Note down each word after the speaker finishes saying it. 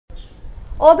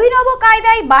অভিনব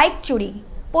কায়দায় বাইক চুরি।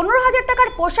 15,000 টাকার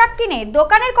পোশাক কিনে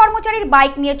দোকানের কর্মচারীর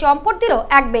বাইক নিয়ে চম্পট দিল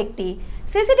এক ব্যক্তি।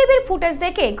 সিসিটিভির ফুটেজ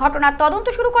দেখে ঘটনার তদন্ত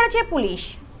শুরু করেছে পুলিশ।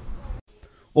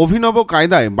 অভিনব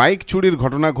কায়দায় বাইক চুরির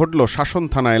ঘটনা ঘটল শাসন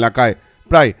থানা এলাকায়।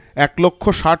 প্রায়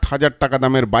 1,60,000 টাকা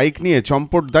দামের বাইক নিয়ে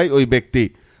চম্পট দেয় ওই ব্যক্তি।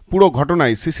 পুরো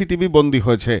ঘটনায় সিসিটিভি বন্দী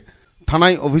হয়েছে।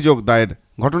 থানায় অভিযোগ দায়ের।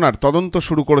 ঘটনার তদন্ত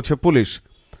শুরু করেছে পুলিশ।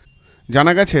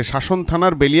 জানা গেছে, শাসন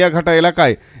থানার বেলিয়াঘাটা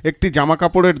এলাকায় একটি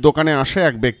জামাকাপড়ের দোকানে আসে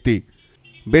এক ব্যক্তি।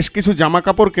 বেশ কিছু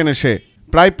জামাকাপড় কেনে সে।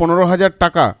 প্রায় 15,000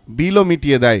 টাকা বিলও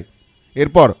মিটিয়ে দেয়।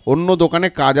 এরপর অন্য দোকানে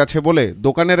কাজ আছে বলে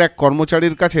দোকানের এক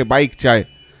কর্মচারীর কাছে বাইক চায়।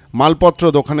 মালপত্র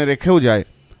দোকানে রেখেও যায়।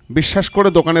 বিশ্বাস করে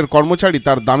দোকানের কর্মচারী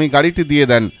তার দামি গাড়িটি দিয়ে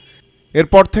দেন।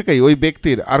 এরপর থেকেই ওই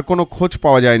ব্যক্তির আর কোনো খোঁজ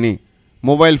পাওয়া যায়নি।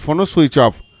 মোবাইল ফোনও সুইচ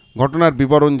অফ। ঘটনার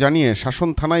বিবরণ জানিয়ে শাসন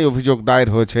থানায় অভিযোগ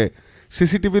দায়ের হয়েছে।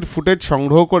 সিসিটিভির ফুটেজ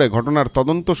সংগ্রহ করে ঘটনার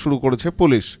তদন্ত শুরু করেছে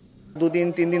পুলিশ।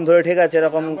 2-3 দিন ধরে ঠিক আছে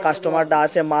এরকম কাস্টমারটা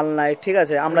আসে, মাল নাই, ঠিক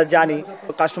আছে আমরা জানি।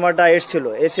 কাস্টমারটা এসেছিল,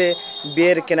 এসে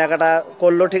বিয়ের কেনাকাটা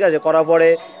করলো, ঠিক আছে করার পরে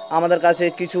আমাদের কাছে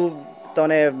কিছু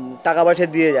মানে টাকা পয়সা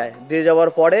দিয়ে যাওয়ার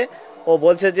পরে ও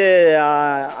বলছে যে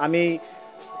আমি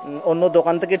অন্য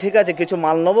দোকান থেকে ঠিক আছে কিছু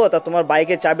মাল নেবো, তা তোমার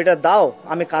বাইকের চাবিটা দাও,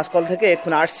 আমি কাঁচকল থেকে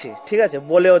এক্ষুনি আসছি, ঠিক আছে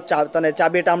বলে ও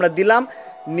চাবিটা আমরা দিলাম,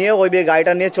 নিয়ে ওই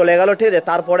গাড়িটা নিয়ে চলে গেল, ঠিক আছে।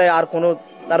 তারপরে আর কোনো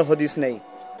তার হদিস নেই।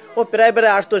 ও প্রায়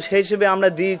আসতো, সেই হিসেবে আমরা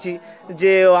দিয়েছি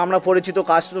যে আমরা পরিচিত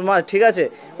কাস্টমার, ঠিক আছে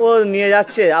ও নিয়ে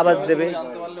যাচ্ছে আবার দেবে।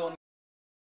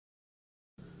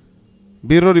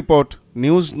 ব্যুরো রিপোর্ট,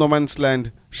 নিউজ নোম্যান্সল্যান্ড,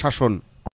 শাসন।